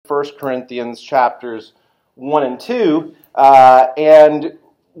1 Corinthians chapters 1 and 2, and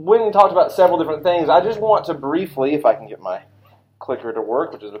went and talked about several different things. I just want to briefly, if I can get my clicker to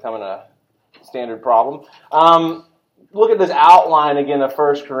work, which is becoming a standard problem, look at this outline again of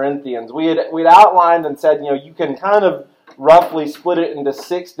 1 Corinthians. We'd outlined and said, you can kind of roughly split it into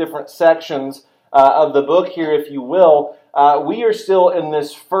 6 different sections of the book here, if you will. We are still in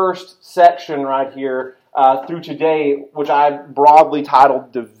this first section right here through today, which I broadly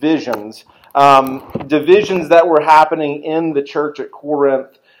titled Divisions. Divisions that were happening in the church at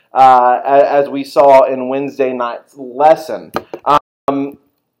Corinth, as we saw in Wednesday night's lesson.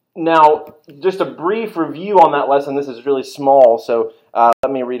 Now, just a brief review on that lesson. This is really small, so let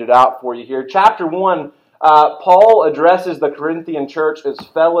me read it out for you here. Chapter 1, Paul addresses the Corinthian church as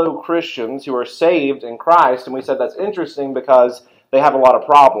fellow Christians who are saved in Christ, and we said that's interesting because they have a lot of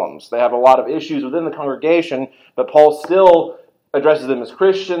problems. They have a lot of issues within the congregation, but Paul still addresses them as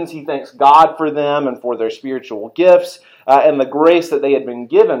Christians. He thanks God for them and for their spiritual gifts and the grace that they had been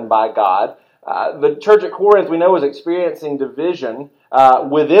given by God. The church at Corinth, we know, was experiencing division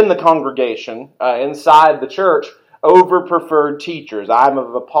within the congregation, inside the church, over preferred teachers. I'm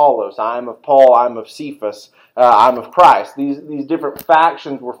of Apollos, I'm of Paul, I'm of Cephas, I'm of Christ. These different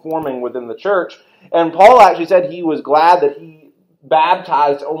factions were forming within the church. And Paul actually said he was glad that he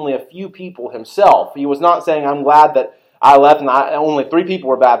baptized only a few people himself. He was not saying, I'm glad that I left and only 3 people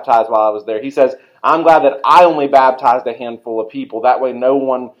were baptized while I was there. He says, I'm glad that I only baptized a handful of people. That way no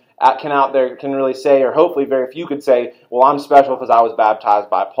one can really say, or hopefully very few could say, well, I'm special because I was baptized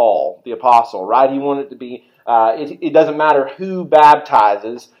by Paul, the apostle, right? He wanted it to be, it doesn't matter who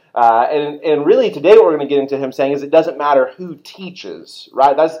baptizes. And really today what we're going to get into him saying is it doesn't matter who teaches,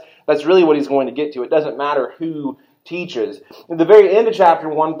 right? That's really what he's going to get to. It doesn't matter who teaches. At the very end of chapter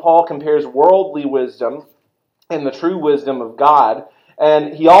 1, Paul compares worldly wisdom and the true wisdom of God.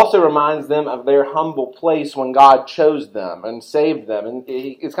 And he also reminds them of their humble place when God chose them and saved them. And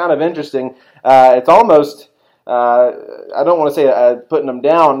it's kind of interesting. It's almost, I don't want to say putting them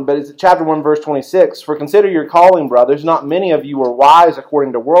down, but it's chapter 1, verse 26. For consider your calling, brothers. Not many of you were wise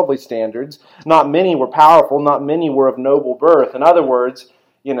according to worldly standards. Not many were powerful. Not many were of noble birth. In other words,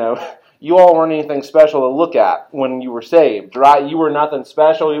 you all weren't anything special to look at when you were saved, right? You were nothing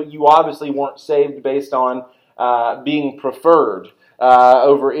special. You obviously weren't saved based on being preferred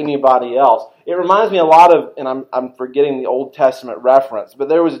over anybody else. It reminds me a lot of, and I'm forgetting the Old Testament reference, but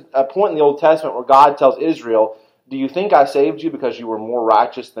there was a point in the Old Testament where God tells Israel, do you think I saved you because you were more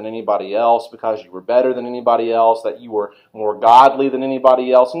righteous than anybody else, because you were better than anybody else, that you were more godly than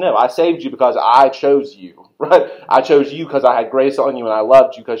anybody else? No, I saved you because I chose you, right? I chose you because I had grace on you and I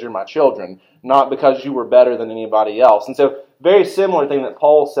loved you because you're my children, not because you were better than anybody else. And so, very similar thing that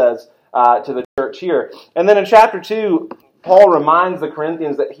Paul says to the church here. And then in chapter 2, Paul reminds the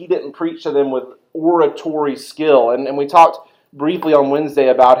Corinthians that he didn't preach to them with oratory skill. And we talked briefly on Wednesday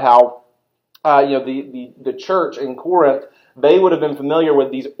about how the church in Corinth, they would have been familiar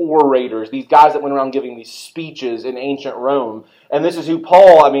with these orators, these guys that went around giving these speeches in ancient Rome. And this is who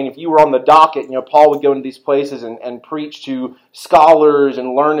Paul, if you were on the docket, Paul would go into these places and preach to scholars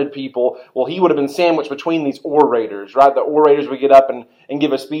and learned people. Well, he would have been sandwiched between these orators, right? The orators would get up and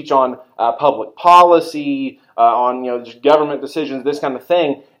give a speech on public policy, on just government decisions, this kind of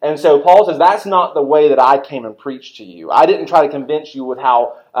thing. And so Paul says, that's not the way that I came and preached to you. I didn't try to convince you with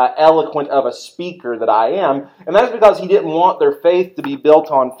how eloquent of a speaker that I am. And that's because he didn't want their faith to be built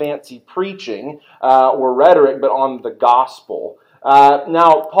on fancy preaching or rhetoric, but on the gospel.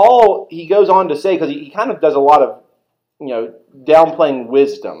 Now, Paul, he goes on to say, because he kind of does a lot of downplaying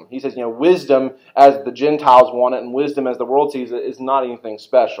wisdom. He says, wisdom as the Gentiles want it and wisdom as the world sees it is not anything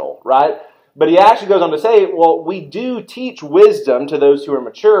special, right? But he actually goes on to say, well, we do teach wisdom to those who are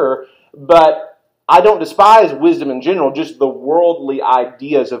mature, but I don't despise wisdom in general, just the worldly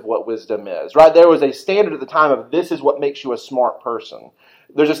ideas of what wisdom is, right? There was a standard at the time of this is what makes you a smart person.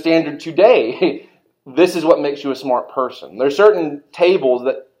 There's a standard today, this is what makes you a smart person. There's certain tables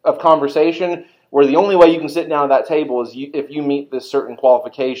of conversation where the only way you can sit down at that table is if you meet this certain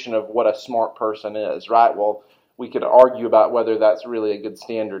qualification of what a smart person is, right? Well, we could argue about whether that's really a good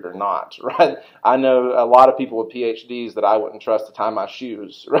standard or not, right? I know a lot of people with PhDs that I wouldn't trust to tie my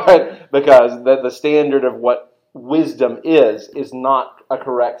shoes, right? Because the standard of what wisdom is not a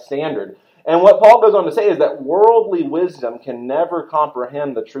correct standard. And what Paul goes on to say is that worldly wisdom can never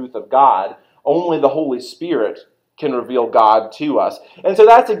comprehend the truth of God. Only the Holy Spirit can reveal God to us. And so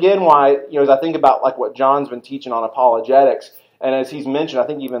that's again why, as I think about like what John's been teaching on apologetics, and as he's mentioned, I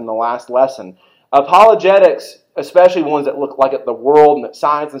think even in the last lesson, apologetics, especially ones that look like at the world and at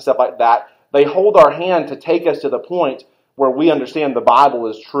science and stuff like that, they hold our hand to take us to the point where we understand the Bible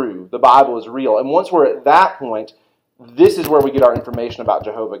is true, the Bible is real. And once we're at that point, this is where we get our information about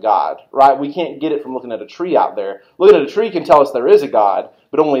Jehovah God, right? We can't get it from looking at a tree out there. Looking at a tree can tell us there is a God,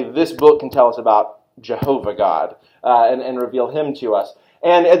 but only this book can tell us about Jehovah God and reveal Him to us.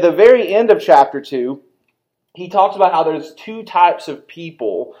 And at the very end of chapter 2, he talks about how there's two types of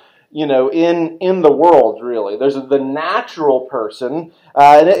people, in the world, really. There's the natural person.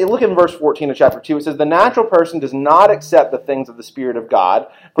 Look in verse 14 of chapter 2. It says, "The natural person does not accept the things of the Spirit of God,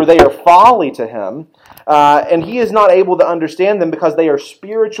 for they are folly to him, and he is not able to understand them because they are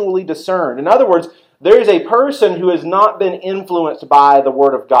spiritually discerned." In other words, there is a person who has not been influenced by the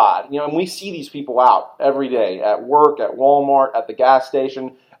Word of God. And we see these people out every day, at work, at Walmart, at the gas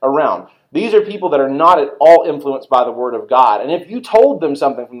station, around. These are people that are not at all influenced by the Word of God. And if you told them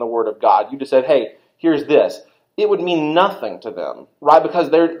something from the Word of God, you just said, "Hey, here's this," it would mean nothing to them, right? Because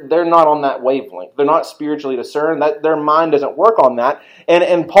they're not on that wavelength. They're not spiritually discerned. Their mind doesn't work on that.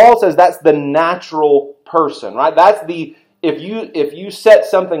 And Paul says that's the natural person, right? That's the if you set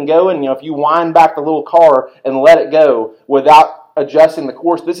something going, if you wind back the little car and let it go without adjusting the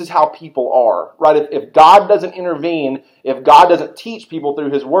course, this is how people are, right? If God doesn't intervene, if God doesn't teach people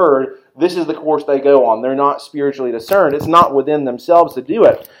through His Word, this is the course they go on. They're not spiritually discerned. It's not within themselves to do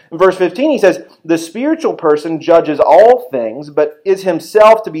it. In verse 15, he says, "The spiritual person judges all things, but is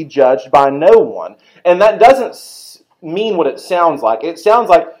himself to be judged by no one." And that doesn't mean what it sounds like. It sounds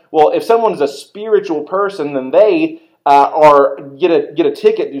like, well, if someone's a spiritual person, then they get a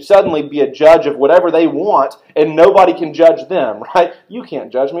ticket to suddenly be a judge of whatever they want, and nobody can judge them, right? You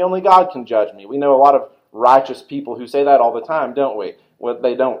can't judge me, only God can judge me. We know a lot of righteous people who say that all the time, don't we? Well,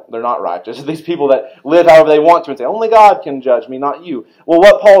 they don't. They're not righteous. These people that live however they want to and say, only God can judge me, not you. Well,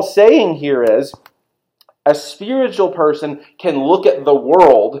 what Paul's saying here is, a spiritual person can look at the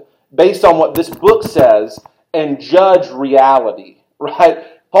world based on what this book says and judge reality, right?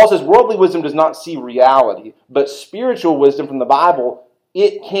 Paul says worldly wisdom does not see reality, but spiritual wisdom from the Bible,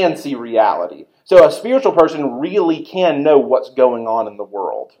 it can see reality. So a spiritual person really can know what's going on in the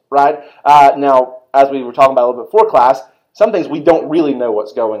world, right? Now, as we were talking about a little bit before class, some things we don't really know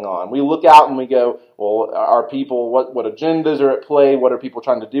what's going on. We look out and we go, well, are people, what agendas are at play? What are people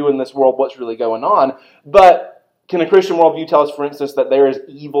trying to do in this world? What's really going on? But can a Christian worldview tell us, for instance, that there is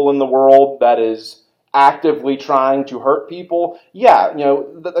evil in the world that is actively trying to hurt people? Yeah,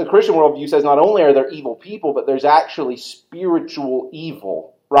 the Christian worldview says not only are there evil people, but there's actually spiritual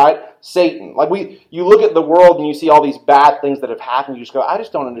evil, right? Satan. You look at the world and you see all these bad things that have happened, you just go, I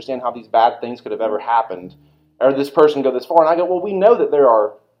just don't understand how these bad things could have ever happened. Or this person go this far. And I go, well, we know that there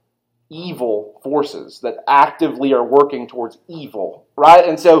are evil forces that actively are working towards evil, right?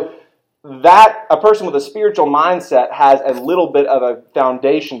 And so that a person with a spiritual mindset has a little bit of a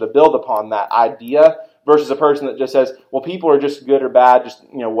foundation to build upon that idea versus a person that just says, well, people are just good or bad, just,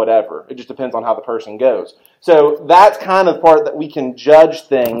 whatever. It just depends on how the person goes. So that's kind of part that we can judge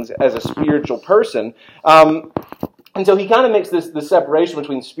things as a spiritual person. And so he kind of makes this separation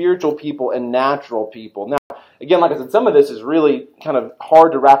between spiritual people and natural people. Now, again, like I said, some of this is really kind of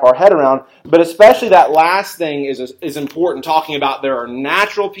hard to wrap our head around, but especially that last thing is important, talking about there are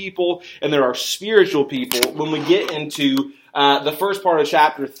natural people and there are spiritual people when we get into the first part of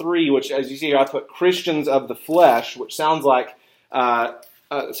chapter 3, which, as you see here, I put Christians of the flesh, which sounds like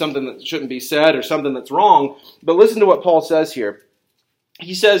something that shouldn't be said or something that's wrong. But listen to what Paul says here.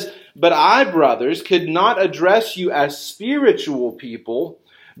 He says, "But I, brothers, could not address you as spiritual people,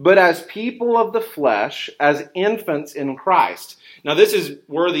 but as people of the flesh, as infants in Christ." Now, this is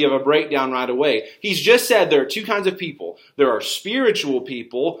worthy of a breakdown right away. He's just said there are two kinds of people. There are spiritual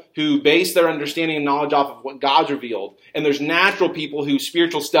people who base their understanding and knowledge off of what God's revealed. And there's natural people whose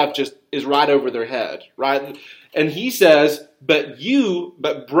spiritual stuff just is right over their head, right? And he says, but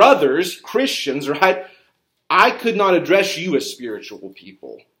brothers, Christians, right? I could not address you as spiritual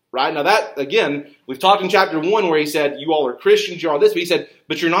people. Right? Now that, again, we've talked in chapter 1 where he said, you all are Christians, you're all this, but he said,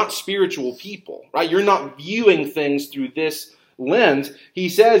 but you're not spiritual people, right? You're not viewing things through this lens. He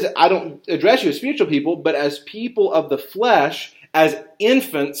says, I don't address you as spiritual people, but as people of the flesh, as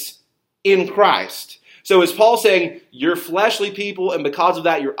infants in Christ. So is Paul saying, you're fleshly people, and because of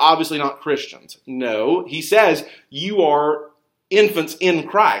that, you're obviously not Christians? No, he says, you are infants in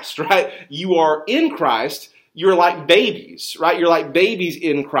Christ, right? You are in Christ. You're like babies, right? You're like babies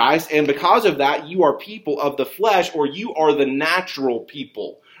in Christ, and because of that, you are people of the flesh, or you are the natural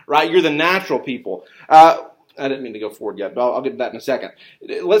people, right? You're the natural people. I didn't mean to go forward yet, but I'll get to that in a second.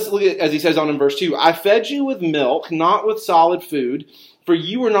 Let's look at, as he says on in verse 2, I fed you with milk, not with solid food, For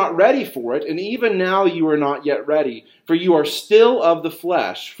you are not ready for it, and even now you are not yet ready, for you are still of the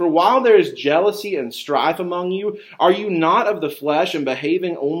flesh. For while there is jealousy and strife among you, are you not of the flesh and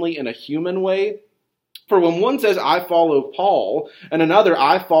behaving only in a human way? For when one says, I follow Paul, and another,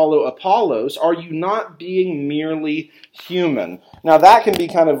 I follow Apollos, are you not being merely human? Now that can be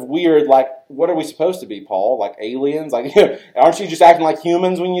kind of weird, like, what are we supposed to be, Paul? Like aliens? Like, aren't you just acting like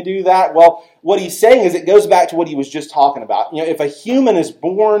humans when you do that? Well, what he's saying is it goes back to what he was just talking about. If a human is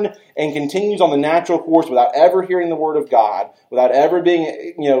born and continues on the natural course without ever hearing the word of God, without ever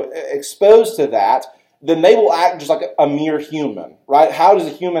being, exposed to that, then they will act just like a mere human, right? How does a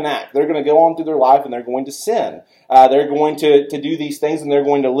human act? They're going to go on through their life and they're going to sin. They're going to do these things and they're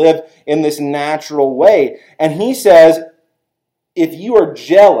going to live in this natural way. And he says, if you are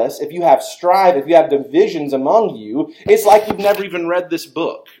jealous, if you have strife, if you have divisions among you, it's like you've never even read this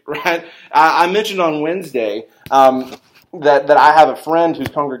book, right? I mentioned on Wednesday that I have a friend whose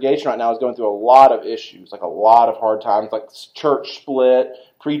congregation right now is going through a lot of issues, like a lot of hard times, like church split,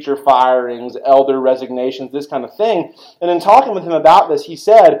 preacher firings, elder resignations, this kind of thing. And in talking with him about this, he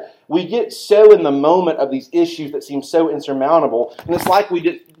said, we get so in the moment of these issues that seem so insurmountable, and it's like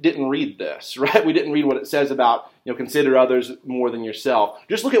we didn't read this, right? We didn't read what it says about, consider others more than yourself.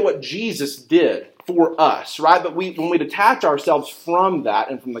 Just look at what Jesus did for us, right? But when we detach ourselves from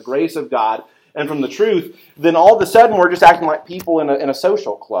that and from the grace of God and from the truth, then all of a sudden we're just acting like people in a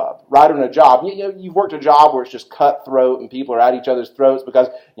social club, right? Or in a job. You've worked a job where it's just cutthroat and people are at each other's throats because,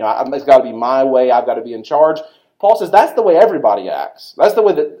 it's got to be my way, I've got to be in charge. Paul says that's the way everybody acts. That's the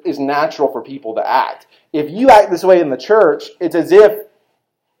way that is natural for people to act. If you act this way in the church, it's as if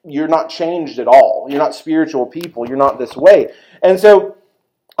you're not changed at all. You're not spiritual people. You're not this way. And so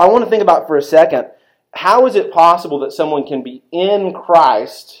I want to think about for a second, how is it possible that someone can be in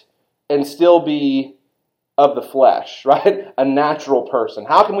Christ and still be of the flesh, right? A natural person.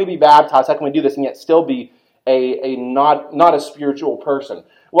 How can we be baptized? How can we do this and yet still be a not a spiritual person?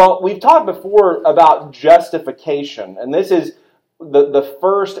 Well, we've talked before about justification, and this is the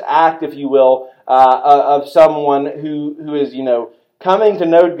first act, if you will, of someone who is, coming to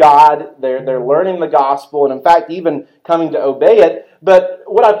know God. They're learning the gospel, and in fact, even coming to obey it. But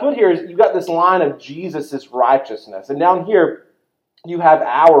what I put here is you've got this line of Jesus' righteousness, and down here you have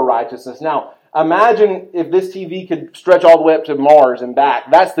our righteousness. Now, imagine if this TV could stretch all the way up to Mars and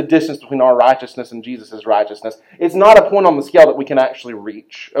back. That's the distance between our righteousness and Jesus' righteousness. It's not a point on the scale that we can actually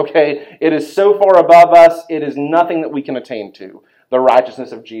reach, okay? It is so far above us, it is nothing that we can attain to, the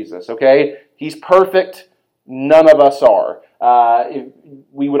righteousness of Jesus, okay? He's perfect. None of us are.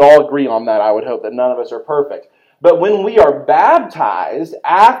 We would all agree on that, I would hope, that none of us are perfect. But when we are baptized,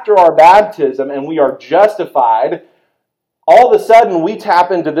 after our baptism, and we are justified, all of a sudden we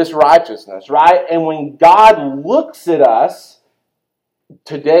tap into this righteousness, right? And when God looks at us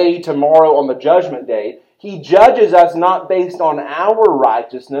today, tomorrow, on the judgment day, He judges us not based on our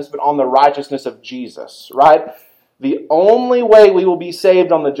righteousness, but on the righteousness of Jesus, right? The only way we will be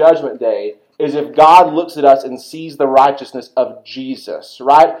saved on the judgment day is if God looks at us and sees the righteousness of Jesus,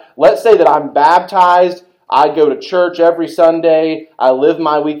 right? Let's say that I'm baptized, I go to church every Sunday, I live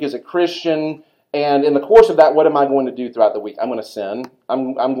my week as a Christian, and in the course of that, what am I going to do throughout the week? I'm going to sin.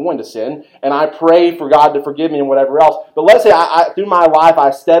 I'm going to sin. And I pray for God to forgive me and whatever else. But let's say through my life,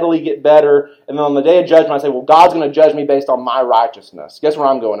 I steadily get better. And then on the day of judgment, I say, well, God's going to judge me based on my righteousness. Guess where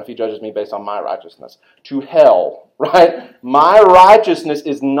I'm going if He judges me based on my righteousness? To hell, right? My righteousness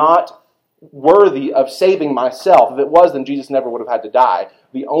is not worthy of saving myself. If it was, then Jesus never would have had to die.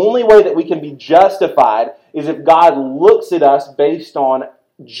 The only way that we can be justified is if God looks at us based on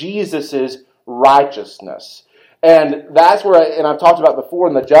Jesus' righteousness. And that's where, and I've talked about before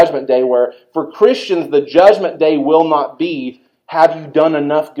in the judgment day, where for Christians, the judgment day will not be, have you done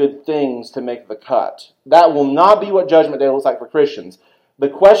enough good things to make the cut? That will not be what judgment day looks like for Christians. The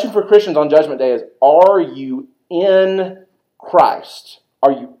question for Christians on judgment day is, are you in Christ?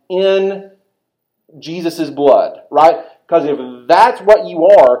 Are you in Jesus' blood? Right? Because if that's what you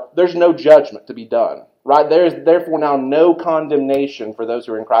are, there's no judgment to be done. Right? There is therefore now no condemnation for those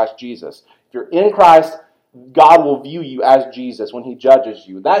who are in Christ Jesus. If you're in Christ, God will view you as Jesus when He judges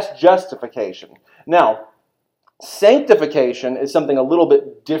you. That's justification. Now, sanctification is something a little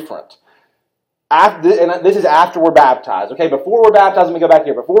bit different. And this is after we're baptized. Okay, before we're baptized, let me go back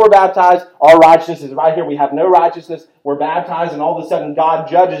here. Before we're baptized, our righteousness is right here. We have no righteousness. We're baptized, and all of a sudden God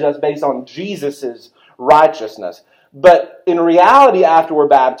judges us based on Jesus' righteousness. But in reality, after we're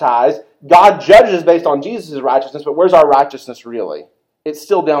baptized, God judges us based on Jesus' righteousness, but where's our righteousness really? It's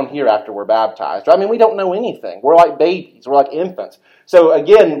still down here after we're baptized. I mean, we don't know anything. We're like babies. We're like infants. So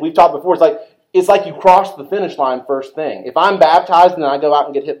again, we've talked before, it's like it's like you cross the finish line first thing. If I'm baptized and then I go out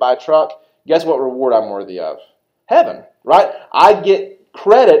and get hit by a truck, guess what reward I'm worthy of? Heaven, right? I get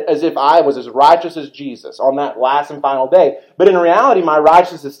credit as if I was as righteous as Jesus on that last and final day. But in reality, my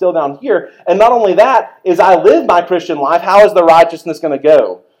righteousness is still down here. And not only that, as I live my Christian life, how is the righteousness going to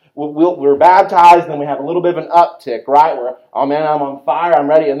go? We're baptized, and then we have a little bit of an uptick, right? Where, oh man, I'm on fire, I'm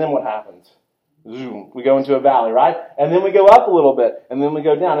ready, and then what happens? Zoom, we go into a valley, right? And then we go up a little bit, and then we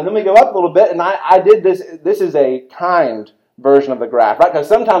go down, and then we go up a little bit, and I did this. This is a kind version of the graph, right? Because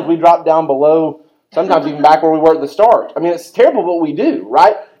sometimes we drop down below, sometimes even back where we were at the start. I mean, it's terrible what we do,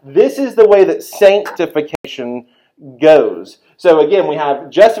 right? This is the way that sanctification goes. So again, we have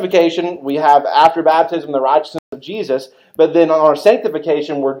justification, we have after baptism the righteousness of Jesus, but then on our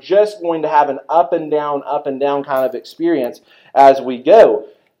sanctification, we're just going to have an up and down kind of experience as we go.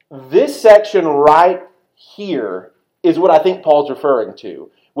 This section right here is what I think Paul's referring to.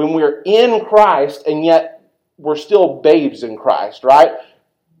 When we're in Christ and yet we're still babes in Christ, right?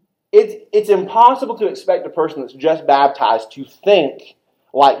 It's impossible to expect a person that's just baptized to think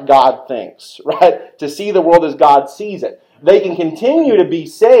like God thinks, right? To see the world as God sees it. They can continue to be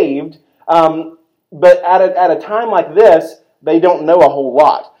saved, but at a time like this, they don't know a whole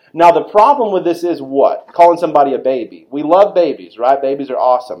lot. Now, the problem with this is what? Calling somebody a baby. We love babies, right? Babies are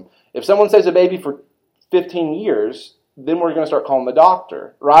awesome. If someone says a baby for 15 years, then we're going to start calling the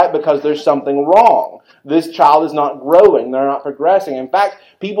doctor, right? Because there's something wrong. This child is not growing. They're not progressing. In fact,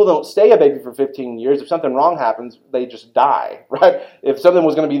 people don't stay a baby for 15 years. If something wrong happens, they just die, right? If something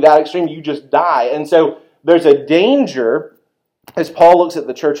was going to be that extreme, you just die. And so there's a danger, as Paul looks at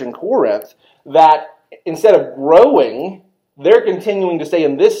the church in Corinth, that instead of growing, they're continuing to stay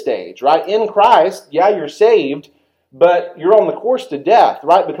in this stage, right? In Christ, yeah, you're saved, but you're on the course to death,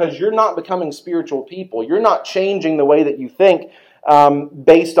 right? Because you're not becoming spiritual people. You're not changing the way that you think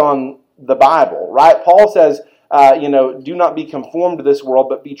based on the Bible, right? Paul says, do not be conformed to this world,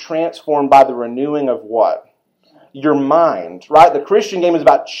 but be transformed by the renewing of what? Your mind, right? The Christian game is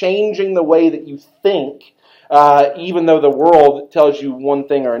about changing the way that you think, even though the world tells you one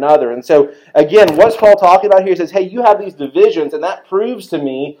thing or another. And so, again, what's Paul talking about here? He says, hey, you have these divisions, and that proves to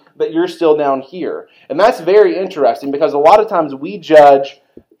me that you're still down here. And that's very interesting, because a lot of times we judge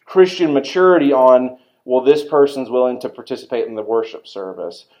Christian maturity on, well, this person's willing to participate in the worship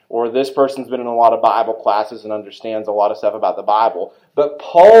service, or this person's been in a lot of Bible classes and understands a lot of stuff about the Bible. But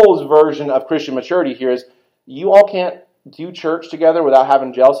Paul's version of Christian maturity here is, you all can't do church together without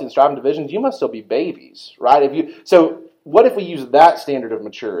having jealousy and strife and divisions. You must still be babies, right? So what if we use that standard of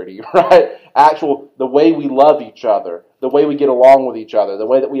maturity, right? The way we love each other, the way we get along with each other, the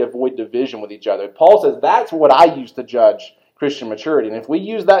way that we avoid division with each other. Paul says that's what I use to judge Christian maturity. And if we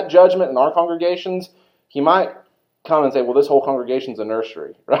use that judgment in our congregations, he might come and say, well, this whole congregation's a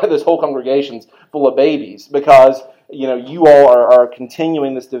nursery, right? This whole congregation's full of babies because, you all are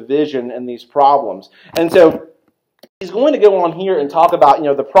continuing this division and these problems. And so he's going to go on here and talk about,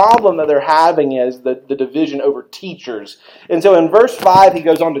 the problem that they're having is the division over teachers. And so in verse 5, he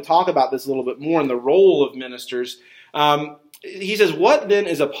goes on to talk about this a little bit more in the role of ministers. He says, what then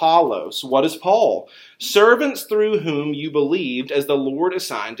is Apollos? What is Paul? Servants through whom you believed as the Lord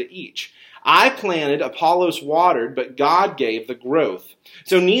assigned to each. I planted, Apollos watered, but God gave the growth.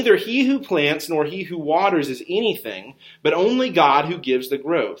 So neither he who plants nor he who waters is anything, but only God who gives the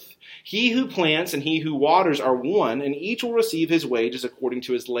growth. He who plants and he who waters are one, and each will receive his wages according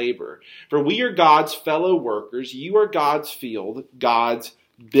to his labor. For we are God's fellow workers. You are God's field, God's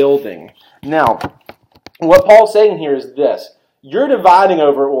building. Now, what Paul's saying here is this. You're dividing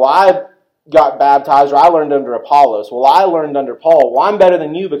over, well, I got baptized, or I learned under Apollos. Well, I learned under Paul. Well, I'm better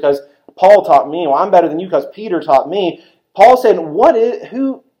than you because Paul taught me. Well, I'm better than you because Peter taught me. Paul's saying, what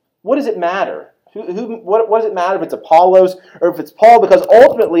does it matter? What does it matter if it's Apollos or if it's Paul? Because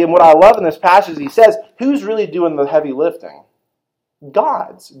ultimately, and what I love in this passage, he says, who's really doing the heavy lifting?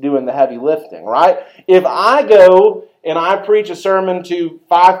 God's doing the heavy lifting, right? If I go and I preach a sermon to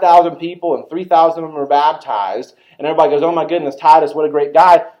 5,000 people and 3,000 of them are baptized, and everybody goes, oh my goodness, Titus, what a great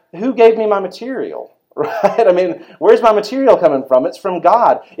guy. Who gave me my material? Right? I mean, where's my material coming from? It's from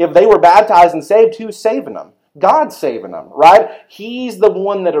God. If they were baptized and saved, who's saving them? God's saving them, right? He's the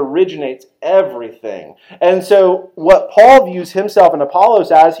one that originates everything. And so what Paul views himself and Apollos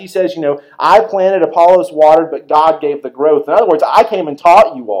as, he says, I planted, Apollos watered, but God gave the growth. In other words, I came and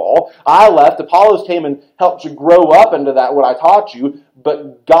taught you all. I left. Apollos came and helped you grow up into that, what I taught you.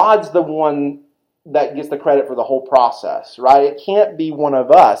 But God's the one that gets the credit for the whole process, right? It can't be one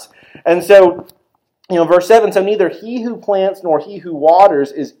of us. And so, verse 7, so neither he who plants nor he who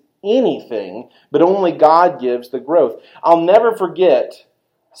waters is anything, but only God gives the growth. I'll never forget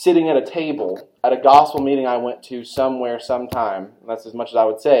sitting at a table at a gospel meeting I went to somewhere, sometime, and that's as much as I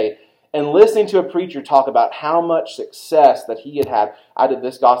would say, and listening to a preacher talk about how much success that he had had. I did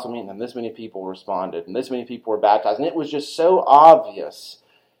this gospel meeting, and this many people responded, and this many people were baptized. And it was just so obvious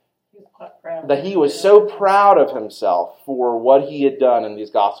that he was so proud of himself for what he had done in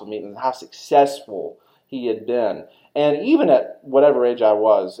these gospel meetings, how successful he had been. And even at whatever age I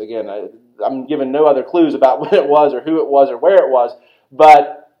was, again, I'm given no other clues about when it was or who it was or where it was,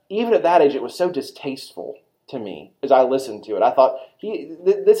 but even at that age, it was so distasteful to me as I listened to it. I thought,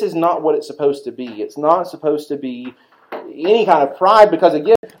 this is not what it's supposed to be. It's not supposed to be any kind of pride, because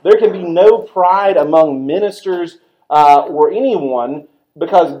again, there can be no pride among ministers or anyone,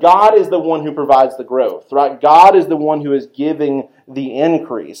 because God is the one who provides the growth, right? God is the one who is giving the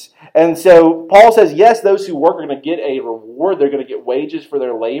increase. And so Paul says, yes, those who work are going to get a reward. They're going to get wages for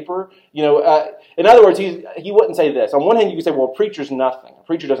their labor. In other words, he wouldn't say this. On one hand, you could say, well, a preacher's nothing. A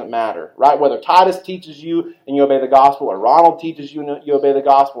preacher doesn't matter, right? Whether Titus teaches you and you obey the gospel, or Ronald teaches you and you obey the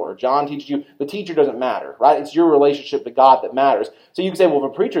gospel, or John teaches you, the teacher doesn't matter, right? It's your relationship to God that matters. So you can say, well,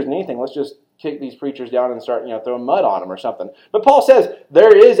 if a preacher isn't anything, let's just kick these preachers down and start, throwing mud on them or something. But Paul says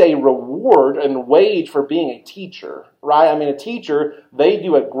there is a reward and wage for being a teacher, right? I mean, a teacher, they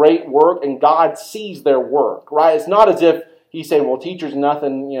do a great work and God sees their work, right? It's not as if he's saying, well, teachers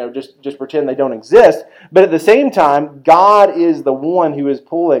nothing, just pretend they don't exist. But at the same time, God is the one who is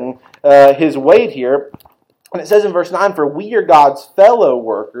pulling his weight here. And it says in verse 9, for we are God's fellow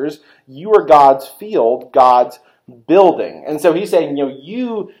workers, you are God's field, God's building. And so he's saying,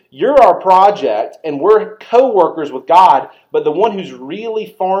 you're our project and we're co-workers with God, but the one who's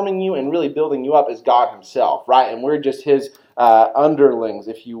really farming you and really building you up is God himself, right? And we're just his underlings,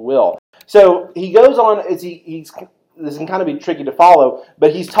 if you will. So he goes on, this can kind of be tricky to follow,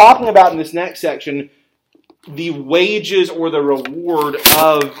 but he's talking about in this next section the wages or the reward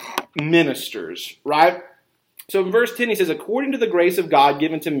of ministers, right? So in verse 10 he says, according to the grace of God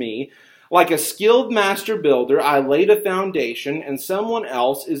given to me, like a skilled master builder, I laid a foundation, and someone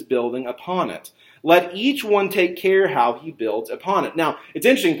else is building upon it. Let each one take care how he builds upon it. Now, it's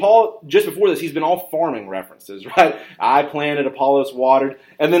interesting, Paul, just before this, he's been all farming references, right? I planted, Apollos watered.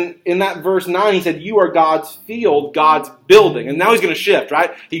 And then in that verse 9, he said, you are God's field, God's building. And now he's going to shift,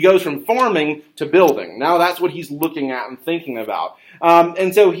 right? He goes from farming to building. Now that's what he's looking at and thinking about.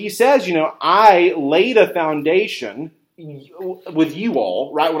 And so he says, I laid a foundation with you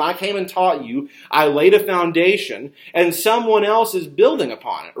all, right? When I came and taught you, I laid a foundation and someone else is building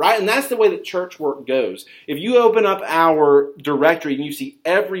upon it, right? And that's the way that church work goes. If you open up our directory and you see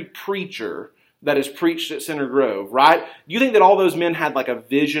every preacher that has preached at Center Grove, right? You think that all those men had like a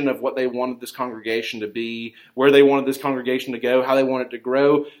vision of what they wanted this congregation to be, where they wanted this congregation to go, how they wanted it to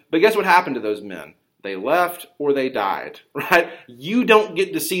grow. But guess what happened to those men? They left or they died, right? You don't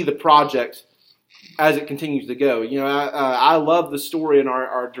get to see the project as it continues to go. I love the story in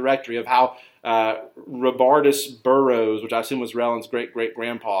our directory of how Robardus Burroughs, which I assume was Rellen's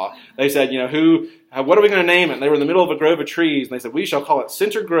great-great-grandpa, they said, what are we going to name it? And they were in the middle of a grove of trees, and they said, we shall call it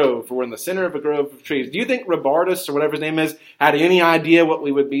Center Grove, for we're in the center of a grove of trees. Do you think Robardus, or whatever his name is, had any idea what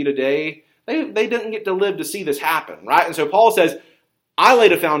we would be today? They didn't get to live to see this happen, right? And so Paul says, I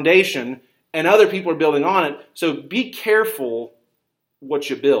laid a foundation, and other people are building on it, so be careful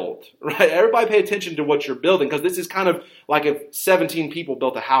what you build, right? Everybody pay attention to what you're building, because this is kind of like if 17 people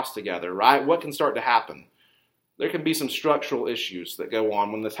built a house together, right? What can start to happen? There can be some structural issues that go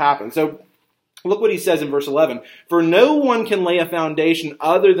on when this happens. So look what he says in verse 11. For no one can lay a foundation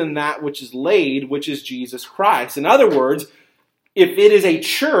other than that which is laid, which is Jesus Christ. In other words, if it is a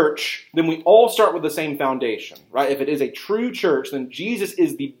church, then we all start with the same foundation, right? If it is a true church, then Jesus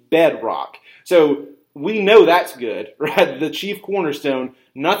is the bedrock. So we know that's good, right? The chief cornerstone,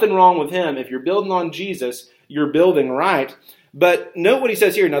 nothing wrong with him. If you're building on Jesus, you're building right. But note what he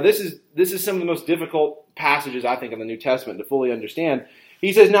says here. Now, this is some of the most difficult passages, I think, in the New Testament to fully understand.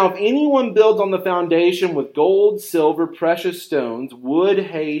 He says, now, if anyone builds on the foundation with gold, silver, precious stones, wood,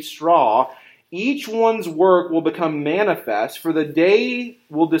 hay, straw, each one's work will become manifest, for the day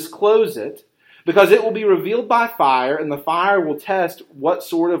will disclose it, because it will be revealed by fire, and the fire will test what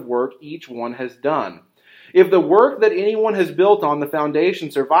sort of work each one has done. If the work that anyone has built on the foundation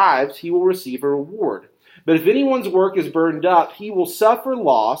survives, he will receive a reward. But if anyone's work is burned up, he will suffer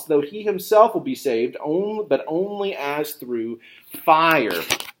loss, though he himself will be saved, but only as through fire.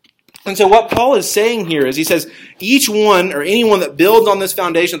 And so what Paul is saying here is he says, each one or anyone that builds on this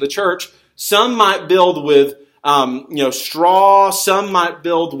foundation of the church, some might build with straw. Some might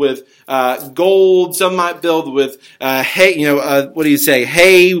build with gold. Some might build with hay.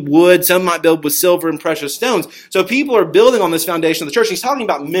 Hay, wood. Some might build with silver and precious stones. So people are building on this foundation of the church. He's talking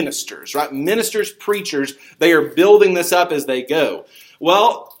about ministers, right? Ministers, preachers. They are building this up as they go.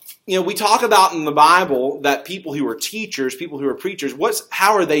 Well, we talk about in the Bible that people who are teachers, people who are preachers,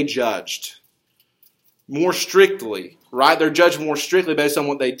 how are they judged? More strictly, right? They're judged more strictly based on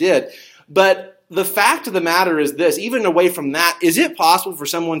what they did. But the fact of the matter is this, even away from that, is it possible for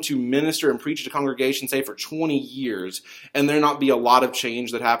someone to minister and preach at a congregation, say, for 20 years, and there not be a lot of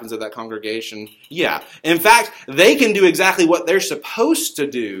change that happens at that congregation? Yeah. In fact, they can do exactly what they're supposed to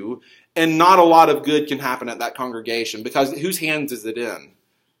do, and not a lot of good can happen at that congregation, because whose hands is it in?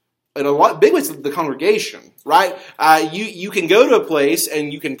 In a big ways, the congregation, right? You can go to a place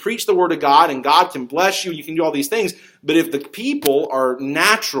and you can preach the word of God and God can bless you. You can do all these things. But if the people are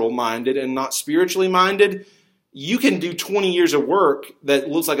natural minded and not spiritually minded, you can do 20 years of work that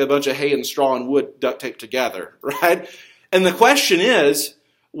looks like a bunch of hay and straw and wood duct taped together, right? And the question is,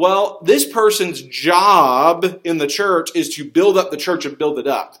 well, this person's job in the church is to build up the church and build it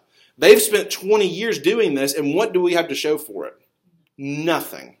up. They've spent 20 years doing this, and what do we have to show for it?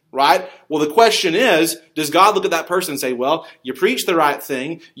 Nothing. Right? Well, the question is, does God look at that person and say, well, you preached the right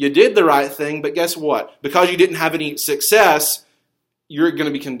thing, you did the right thing, but guess what? Because you didn't have any success, you're going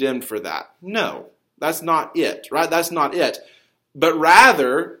to be condemned for that. No, that's not it, right? That's not it. But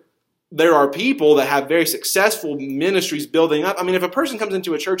rather, there are people that have very successful ministries building up. I mean, if a person comes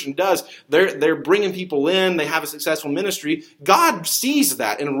into a church and they're bringing people in, they have a successful ministry, God sees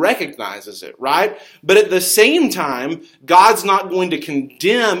that and recognizes it, right? But at the same time, God's not going to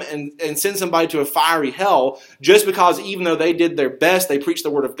condemn and send somebody to a fiery hell just because even though they did their best, they preached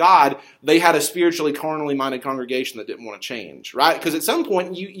the word of God, they had a spiritually, carnally minded congregation that didn't want to change, right? Because at some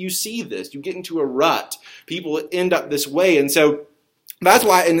point, you see this. You get into a rut. People end up this way. And so, that's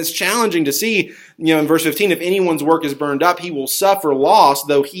why, and it's challenging to see, in verse 15, if anyone's work is burned up, he will suffer loss,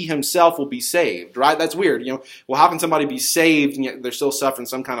 though he himself will be saved, right? That's weird. Well, how can somebody be saved and yet they're still suffering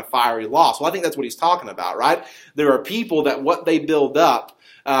some kind of fiery loss? Well, I think that's what he's talking about, right? There are people that what they build up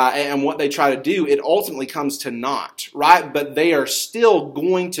and what they try to do, it ultimately comes to naught, right? But they are still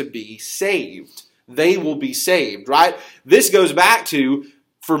going to be saved. They will be saved, right? This goes back to,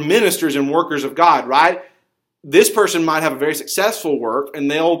 for ministers and workers of God, right? This person might have a very successful work, and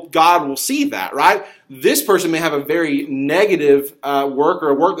God will see that, right? This person may have a very negative work, or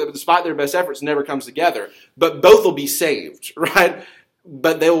a work that, despite their best efforts, never comes together. But both will be saved, right?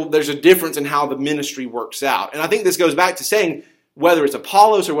 But there's a difference in how the ministry works out. And I think this goes back to saying, whether it's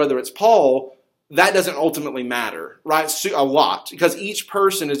Apollos or whether it's Paul, that doesn't ultimately matter, right? A lot, because each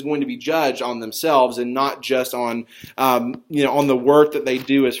person is going to be judged on themselves and not just on, on the work that they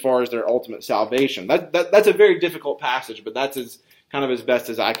do as far as their ultimate salvation. That's a very difficult passage, but that's as best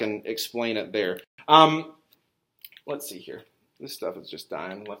as I can explain it there. Let's see here. This stuff is just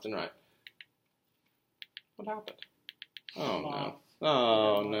dying left and right. What happened? Oh no!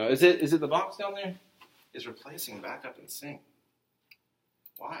 Oh no! Is it the box down there? Is replacing backup and sync?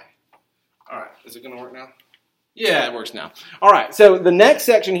 Why? All right, is it going to work now? Yeah, it works now. All right, so the next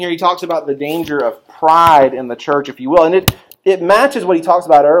section here, he talks about the danger of pride in the church, if you will. And it matches what he talks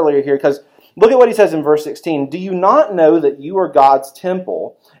about earlier here, because look at what he says in verse 16. Do you not know that you are God's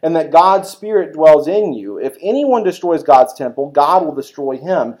temple, and that God's Spirit dwells in you? If anyone destroys God's temple, God will destroy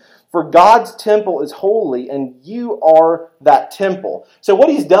him. For God's temple is holy, and you are that temple. So what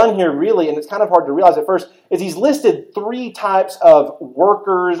he's done here really, and it's kind of hard to realize at first, is he's listed 3 types of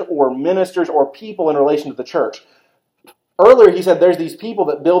workers or ministers or people in relation to the church. Earlier he said there's these people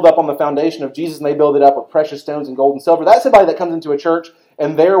that build up on the foundation of Jesus, and they build it up with precious stones and gold and silver. That's somebody that comes into a church,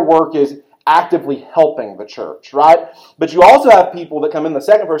 and their work is actively helping the church, right? But you also have people that come in, the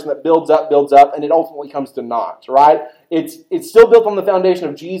second person, that builds up, and it ultimately comes to naught, right? It's still built on the foundation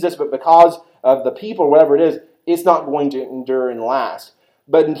of Jesus, but because of the people or whatever it is, it's not going to endure and last.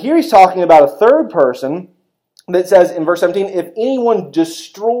 But here he's talking about a third person that says in verse 17, if anyone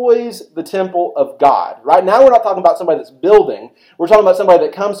destroys the temple of God, right? Now we're not talking about somebody that's building. We're talking about somebody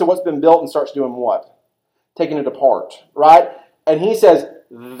that comes to what's been built and starts doing what? Taking it apart, right? And he says,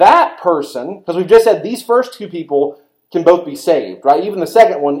 that person, because we've just said these first 2 people can both be saved, right? Even the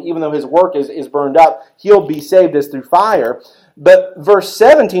second one, even though his work is burned up, he'll be saved as through fire. But verse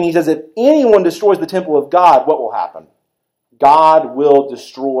 17, he says, if anyone destroys the temple of God, what will happen? God will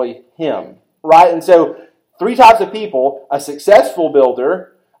destroy him, right? And so 3 types of people: a successful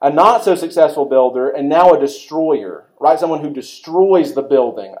builder, a not so successful builder, and now a destroyer, right? Someone who destroys the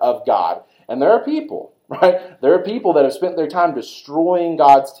building of God. And there are people, right? There are people that have spent their time destroying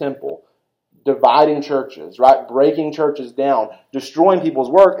God's temple. dividing churches, right? Breaking churches down, destroying people's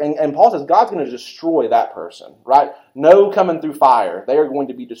work. And Paul says God's going to destroy that person, right? No coming through fire. They are going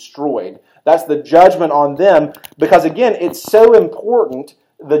to be destroyed. That's the judgment on them because, again, it's so important,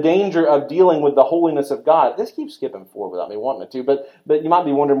 the danger of dealing with the holiness of God. This keeps skipping forward without me wanting it to, but you might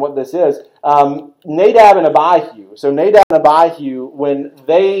be wondering what this is. Nadab and Abihu. So Nadab and Abihu, when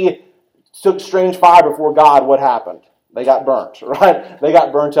they took strange fire before God, what happened? They got burnt, right? They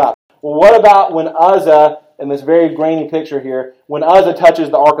got burnt up. Well, what about when Uzzah, in this very grainy picture here, when Uzzah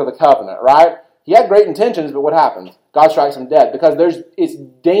touches the Ark of the Covenant, right? He had great intentions, but what happens? God strikes him dead because it's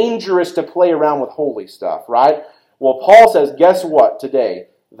dangerous to play around with holy stuff, right? Well, Paul says, guess what today?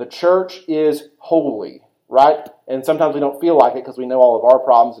 The church is holy, right? And sometimes we don't feel like it because we know all of our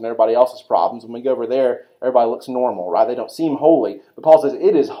problems and everybody else's problems. When we go over there, everybody looks normal, right? They don't seem holy. But Paul says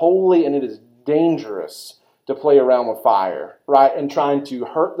it is holy and it is dangerous to play around with fire, right? And trying to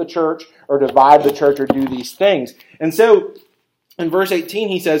hurt the church or divide the church or do these things. And so in verse 18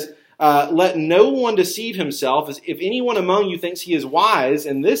 he says, let no one deceive himself. As if anyone among you thinks he is wise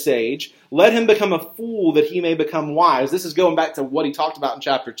in this age, let him become a fool that he may become wise. This is going back to what he talked about in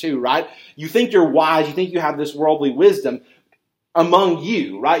chapter 2, right? You think you're wise, you think you have this worldly wisdom among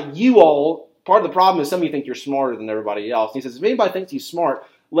you, right? You all, part of the problem is some of you think you're smarter than everybody else. And he says, if anybody thinks he's smart,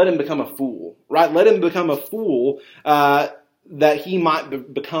 let him become a fool, right? Let him become a fool that he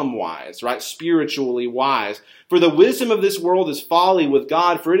might become wise, right? Spiritually wise. For the wisdom of this world is folly with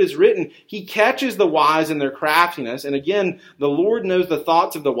God, for it is written, he catches the wise in their craftiness. And again, the Lord knows the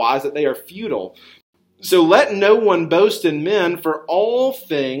thoughts of the wise, that they are futile. So let no one boast in men, for all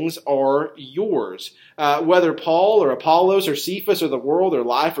things are yours. Whether Paul or Apollos or Cephas or the world or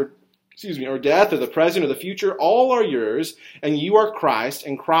life or death or the present or the future, all are yours, and you are Christ,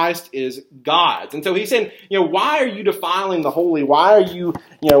 and Christ is God's. And so he's saying, why are you defiling the holy? Why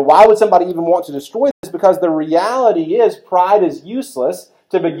would somebody even want to destroy this? Because the reality is pride is useless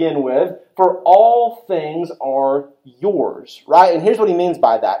to begin with, for all things are yours, right? And here's what he means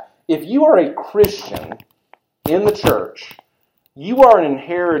by that. If you are a Christian in the church, you are an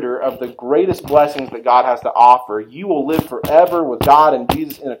inheritor of the greatest blessings that God has to offer. You will live forever with God and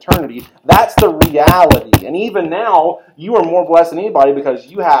Jesus in eternity. That's the reality. And even now, you are more blessed than anybody because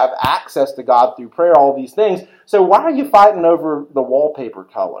you have access to God through prayer, all these things. So why are you fighting over the wallpaper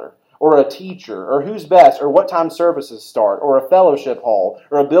color, or a teacher, or who's best, or what time services start, or a fellowship hall,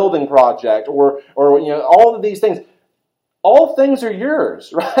 or a building project, or all of these things? All things are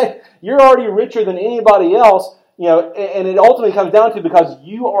yours, right? You're already richer than anybody else. And it ultimately comes down to because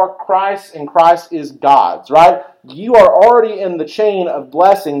you are Christ and Christ is God's, right? You are already in the chain of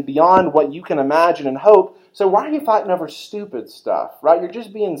blessing beyond what you can imagine and hope. So why are you fighting over stupid stuff, right? You're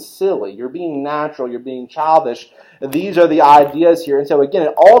just being silly. You're being natural. You're being childish. These are the ideas here. And so again,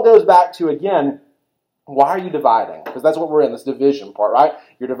 it all goes back to, why are you dividing? Because that's what we're in, this division part, right?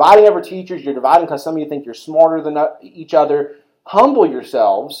 You're dividing over teachers. You're dividing because some of you think you're smarter than each other. Humble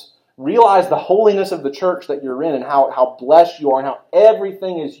yourselves. Realize the holiness of the church that you're in and how blessed you are and how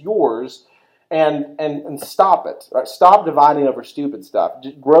everything is yours, and stop it. Right? Stop dividing over stupid stuff.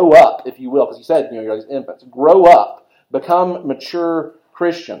 Just grow up, if you will, because he said, you're these infants. Grow up. Become mature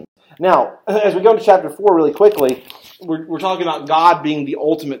Christians. Now, as we go into chapter 4 really quickly, we're talking about God being the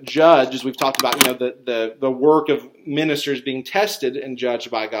ultimate judge, as we've talked about, the work of ministers being tested and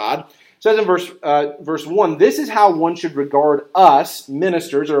judged by God. It says in verse 1, this is how one should regard us,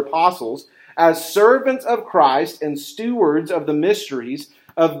 ministers or apostles, as servants of Christ and stewards of the mysteries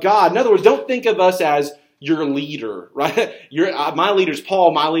of God. In other words, don't think of us as your leader, right? My leader's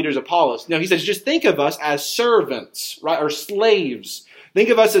Paul, my leader's Apollos. No, he says just think of us as servants, right, or slaves. Think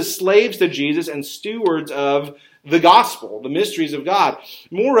of us as slaves to Jesus and stewards of the gospel, the mysteries of God.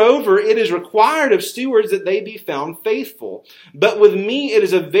 Moreover, it is required of stewards that they be found faithful. But with me, it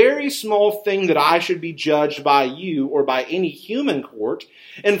is a very small thing that I should be judged by you or by any human court.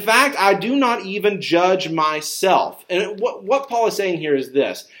 In fact, I do not even judge myself. And what Paul is saying here is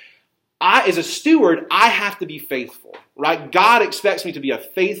this. As a steward, I have to be faithful, right? God expects me to be a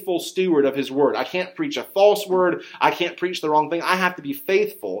faithful steward of his word. I can't preach a false word. I can't preach the wrong thing. I have to be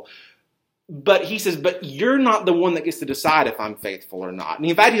faithful. But he says, but you're not the one that gets to decide if I'm faithful or not. And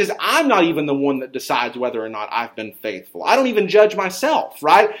in fact, he says, I'm not even the one that decides whether or not I've been faithful. I don't even judge myself,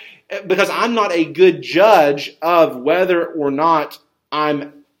 right? Because I'm not a good judge of whether or not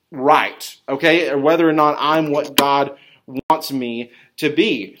I'm right, okay? Or whether or not I'm what God wants me to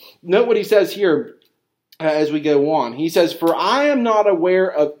be. Note what he says here as we go on. He says, for I am not aware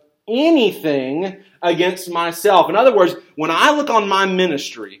of anything against myself. In other words, when I look on my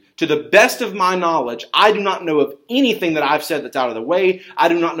ministry, to the best of my knowledge, I do not know of anything that I've said that's out of the way. I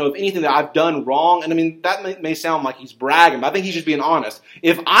do not know of anything that I've done wrong. And I mean, that may sound like he's bragging, but I think he's just being honest.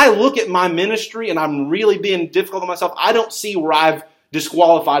 If I look at my ministry and I'm really being difficult on myself, I don't see where I've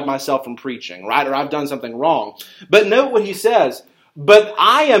disqualified myself from preaching, right? Or I've done something wrong. But note what he says, but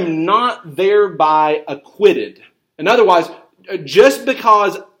I am not thereby acquitted. In other words, just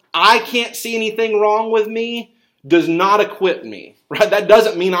because I can't see anything wrong with me does not acquit me, right? That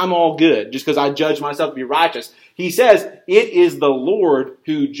doesn't mean I'm all good just because I judge myself to be righteous. He says, it is the Lord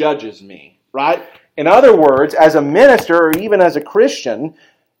who judges me, right? In other words, as a minister or even as a Christian,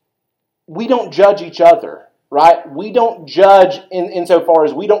 we don't judge each other, right? We don't judge insofar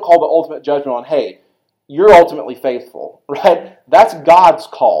as we don't call the ultimate judgment on, hey, you're ultimately faithful, right? That's God's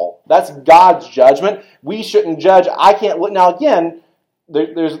call. That's God's judgment. We shouldn't judge. I can't look. Now again,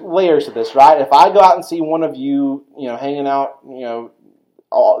 there's layers to this, right? If I go out and see one of you, hanging out,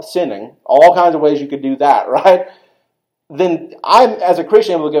 sinning, all kinds of ways you could do that, right? Then I'm, as a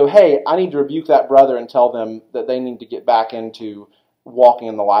Christian, able to go, hey, I need to rebuke that brother and tell them that they need to get back into walking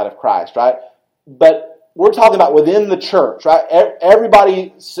in the light of Christ, right? But we're talking about within the church, right?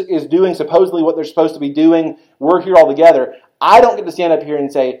 Everybody is doing supposedly what they're supposed to be doing. We're here all together. I don't get to stand up here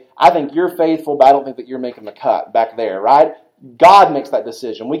and say, I think you're faithful, but I don't think that you're making the cut back there, right? God makes that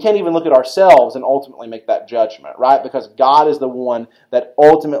decision. We can't even look at ourselves and ultimately make that judgment, right? Because God is the one that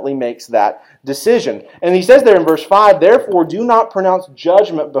ultimately makes that decision. And he says there in verse 5, therefore do not pronounce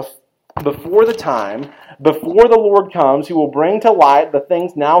judgment before the time, before the Lord comes, who will bring to light the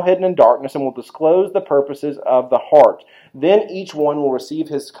things now hidden in darkness and will disclose the purposes of the heart. Then each one will receive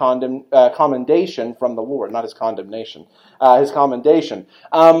his commendation from the Lord, not his condemnation, his commendation.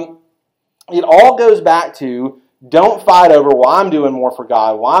 It all goes back to, don't fight over, well, I'm doing more for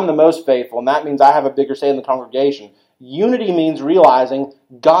God, well, I'm the most faithful, and that means I have a bigger say in the congregation. Unity means realizing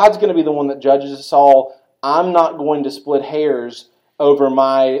God's going to be the one that judges us all. I'm not going to split hairs over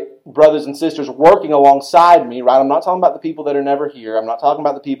my brothers and sisters working alongside me, right? I'm not talking about the people that are never here. I'm not talking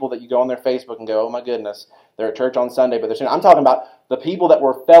about the people that you go on their Facebook and go, oh my goodness, they're at church on Sunday, but they're saying, I'm talking about the people that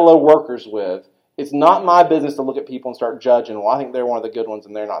we're fellow workers with. It's not my business to look at people and start judging, well, I think they're one of the good ones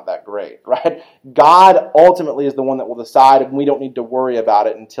and they're not that great, right? God ultimately is the one that will decide, and we don't need to worry about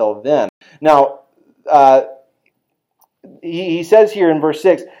it until then. Now, he says here in verse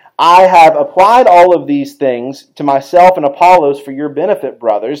 6, I have applied all of these things to myself and Apollos for your benefit,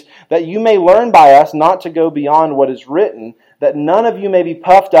 brothers, that you may learn by us not to go beyond what is written, that none of you may be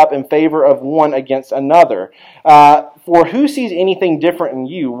puffed up in favor of one against another. For who sees anything different in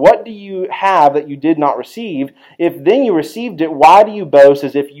you? What do you have that you did not receive? If then you received it, why do you boast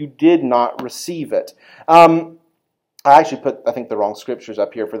as if you did not receive it? I actually put, I think, the wrong scriptures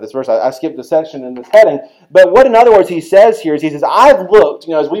up here for this verse. I skipped the section in this heading. But what, in other words, he says here is, he says, I've looked,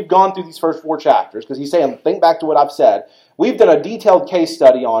 as we've gone through these first 4 chapters, because he's saying, think back to what I've said. We've done a detailed case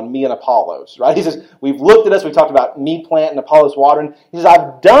study on me and Apollos, right? He says, we've looked at us, we talked about me planting, Apollos watering. He says,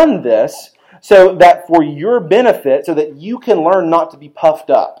 I've done this so that for your benefit, so that you can learn not to be puffed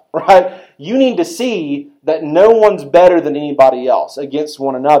up, right? You need to see that no one's better than anybody else against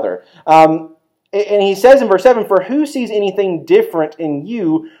one another. And he says in verse 7, for who sees anything different in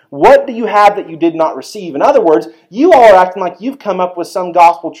you? What do you have that you did not receive? In other words, you all are acting like you've come up with some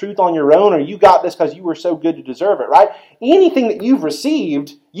gospel truth on your own, or you got this because you were so good to deserve it, right? Anything that you've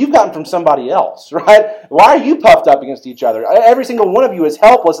received, you've gotten from somebody else, right? Why are you puffed up against each other? Every single one of you is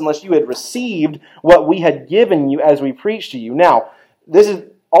helpless unless you had received what we had given you as we preached to you. Now, this is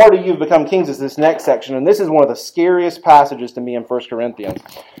already you've become kings is this next section, and this is one of the scariest passages to me in 1 Corinthians.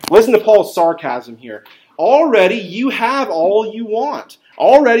 Listen to Paul's sarcasm here. Already you have all you want.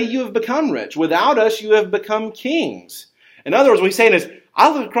 Already you have become rich. Without us you have become kings. In other words, what he's saying is,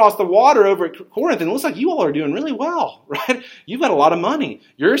 I look across the water over at Corinth, and it looks like you all are doing really well, right? You've got a lot of money.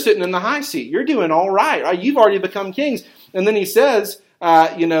 You're sitting in the high seat. You're doing all right? You've already become kings. And then he says,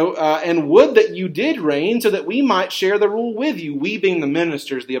 and would that you did reign so that we might share the rule with you, we being the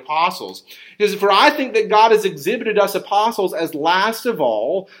ministers, the apostles. Because for I think that God has exhibited us apostles as last of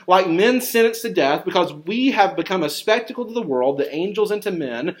all, like men sentenced to death, because we have become a spectacle to the world, the angels and to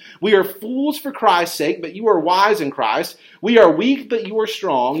men. We are fools for Christ's sake, but you are wise in Christ. We are weak, but you are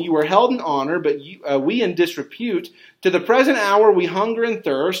strong. You are held in honor, but we in disrepute. To the present hour we hunger and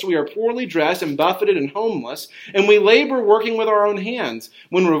thirst. We are poorly dressed and buffeted and homeless. And we labor working with our own hands.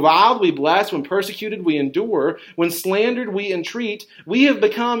 When reviled, we bless. When persecuted, we endure. When slandered, we entreat. We have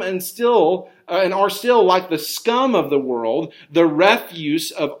become and are still like the scum of the world, the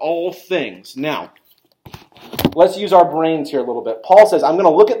refuse of all things. Now, let's use our brains here a little bit. Paul says, I'm going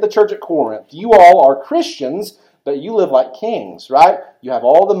to look at the church at Corinth. You all are Christians, but you live like kings, right? You have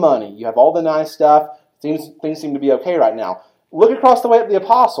all the money. You have all the nice stuff. Things seem to be okay right now. Look across the way at the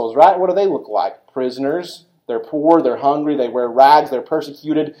apostles, right? What do they look like? Prisoners. They're poor. They're hungry. They wear rags. They're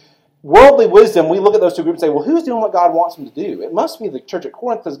persecuted. Worldly wisdom, we look at those two groups and say, well, who's doing what God wants them to do? It must be the church at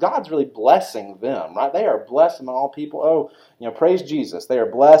Corinth because God's really blessing them, right? They are blessed among all people. Oh, praise Jesus. They are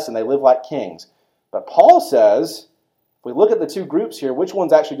blessed and they live like kings. But Paul says, if we look at the two groups here, which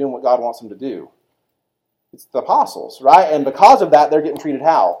one's actually doing what God wants them to do? It's the apostles, right? And because of that, they're getting treated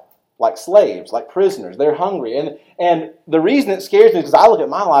how? Like slaves, like prisoners. They're hungry. And the reason it scares me is because I look at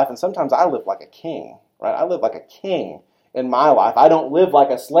my life and sometimes I live like a king, right? I live like a king in my life. I don't live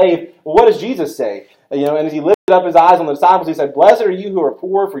like a slave. Well, what does Jesus say? And as he lifted up his eyes on the disciples, he said, Blessed are you who are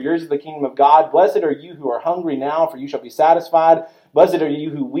poor, for yours is the kingdom of God. Blessed are you who are hungry now, for you shall be satisfied. Blessed are you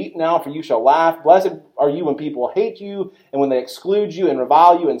who weep now, for you shall laugh. Blessed are you when people hate you, and when they exclude you and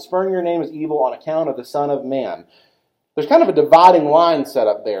revile you and spurn your name as evil on account of the Son of Man. There's kind of a dividing line set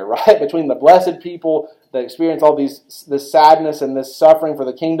up there, right? Between the blessed people that experience all this sadness and this suffering for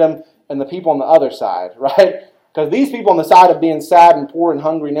the kingdom, and the people on the other side, right? Because these people on the side of being sad and poor and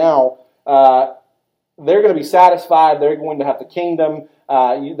hungry now, they're going to be satisfied. They're going to have the kingdom.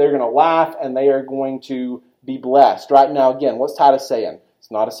 They're going to laugh, and they are going to be blessed. Right now, again, what's Titus saying? It's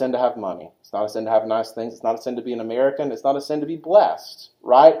not a sin to have money. It's not a sin to have nice things. It's not a sin to be an American. It's not a sin to be blessed,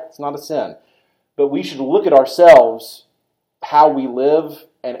 right? It's not a sin. But we should look at ourselves, how we live,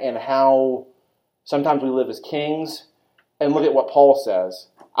 and how sometimes we live as kings, and look at what Paul says.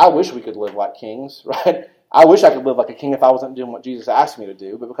 I wish we could live like kings, right? I wish I could live like a king if I wasn't doing what Jesus asked me to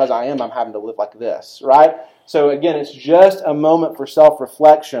do, but because I am, I'm having to live like this, right? So again, it's just a moment for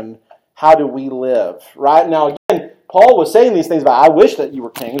self-reflection. How do we live, right? Now again, Paul was saying these things about, I wish that you were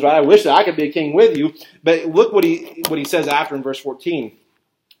kings, right? I wish that I could be a king with you, but look what he says after in verse 14.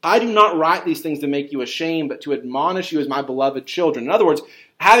 I do not write these things to make you ashamed, but to admonish you as my beloved children. In other words,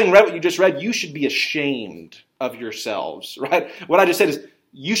 having read what you just read, you should be ashamed of yourselves, right? What I just said is,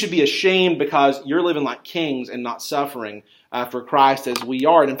 you should be ashamed because you're living like kings and not suffering for Christ as we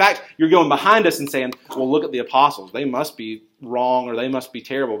are. And in fact, you're going behind us and saying, well, look at the apostles. They must be wrong or they must be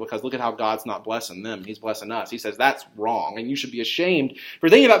terrible because look at how God's not blessing them. He's blessing us. He says that's wrong and you should be ashamed for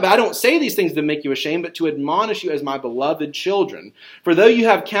thinking about it. But I don't say these things to make you ashamed, but to admonish you as my beloved children. For though you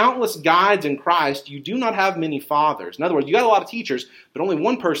have countless guides in Christ, you do not have many fathers. In other words, you got a lot of teachers, but only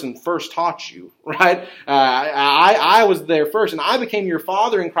one person first taught you, right? I was there first, and I became your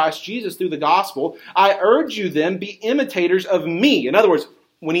father in Christ Jesus through the gospel. I urge you then, be imitators of me. In other words,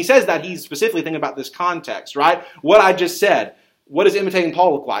 when he says that, he's specifically thinking about this context, right? What I just said. What does imitating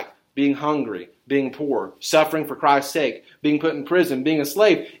Paul look like? Being hungry, being poor, suffering for Christ's sake, being put in prison, being a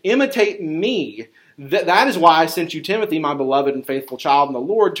slave. Imitate me. That is why I sent you Timothy, my beloved and faithful child in the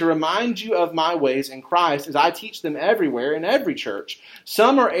Lord, to remind you of my ways in Christ as I teach them everywhere in every church.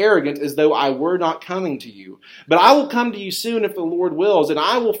 Some are arrogant as though I were not coming to you. But I will come to you soon if the Lord wills, and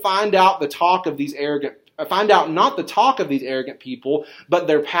I will find out not the talk of these arrogant people, but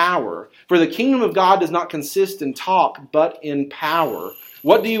their power. For the kingdom of God does not consist in talk, but in power.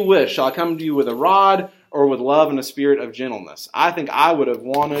 What do you wish? Shall I come to you with a rod or with love and a spirit of gentleness? I think I would have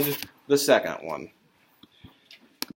wanted the second one.